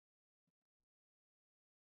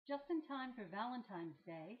Just in time for Valentine's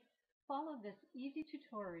Day, follow this easy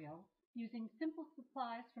tutorial using simple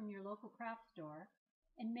supplies from your local craft store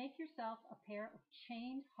and make yourself a pair of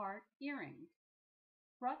chained heart earrings.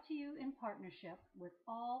 Brought to you in partnership with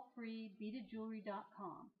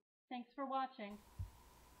allfreebeadedjewelry.com. Thanks for watching.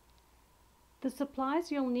 The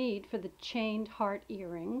supplies you'll need for the chained heart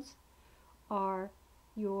earrings are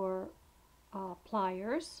your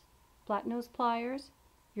pliers, flat nose pliers,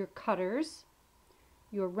 your cutters,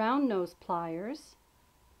 your round nose pliers,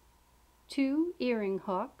 2 earring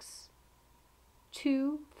hooks,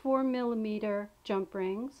 2 4mm jump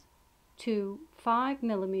rings, 2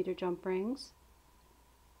 5mm jump rings,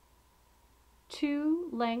 2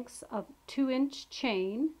 lengths of 2-inch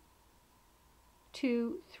chain,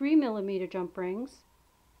 2 3mm jump rings,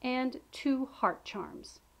 and 2 heart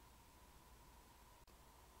charms.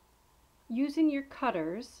 Using your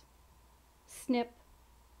cutters, snip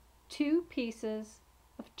 2 pieces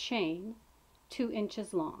of chain 2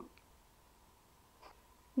 inches long.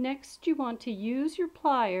 Next, you want to use your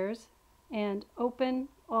pliers and open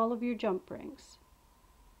all of your jump rings.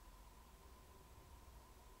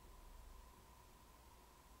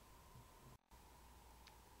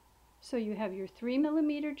 So you have your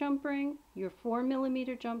 3mm jump ring, your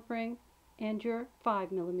 4mm jump ring, and your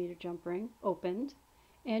 5mm jump ring opened,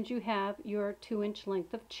 and you have your 2-inch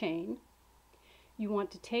length of chain. You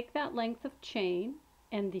want to take that length of chain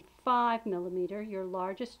and the 5mm, your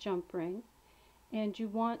largest jump ring, and you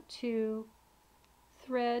want to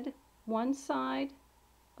thread one side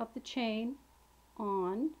of the chain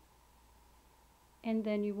on, and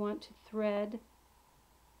then you want to thread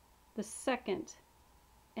the second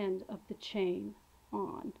end of the chain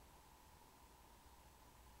on.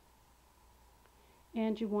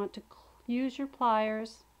 And you want to use your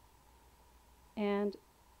pliers and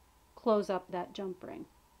close up that jump ring.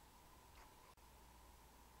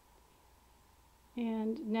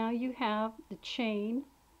 And now you have the chain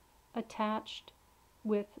attached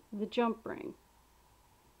with the jump ring.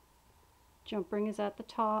 Jump ring is at the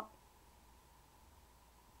top.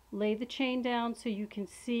 Lay the chain down so you can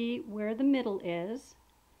see where the middle is.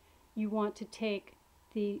 You want to take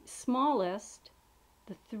the smallest,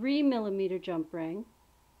 the 3mm jump ring.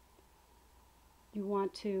 You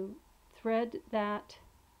want to thread that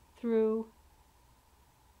through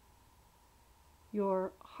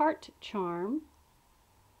your heart charm,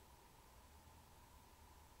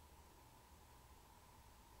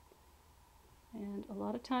 and a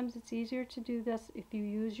lot of times it's easier to do this if you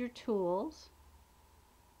use your tools.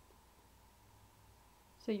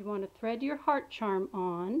 So you want to thread your heart charm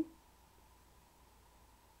on,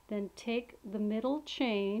 then take the middle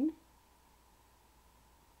chain,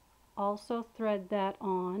 also thread that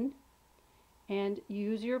on, and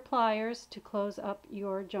use your pliers to close up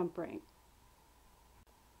your jump ring.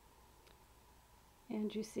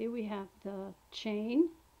 And you see we have the chain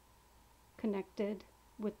connected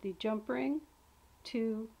with the jump ring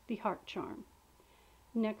to the heart charm.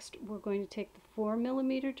 Next, we're going to take the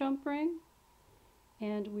 4mm jump ring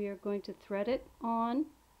and we are going to thread it on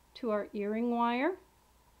to our earring wire.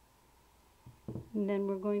 And then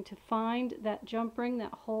we're going to find that jump ring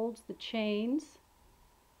that holds the chains,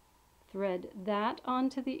 thread that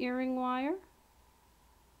onto the earring wire,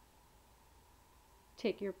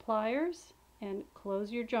 take your pliers and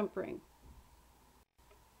close your jump ring.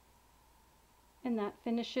 And that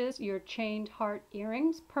finishes your chained heart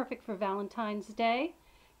earrings, perfect for Valentine's Day.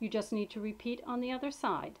 You just need to repeat on the other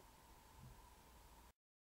side.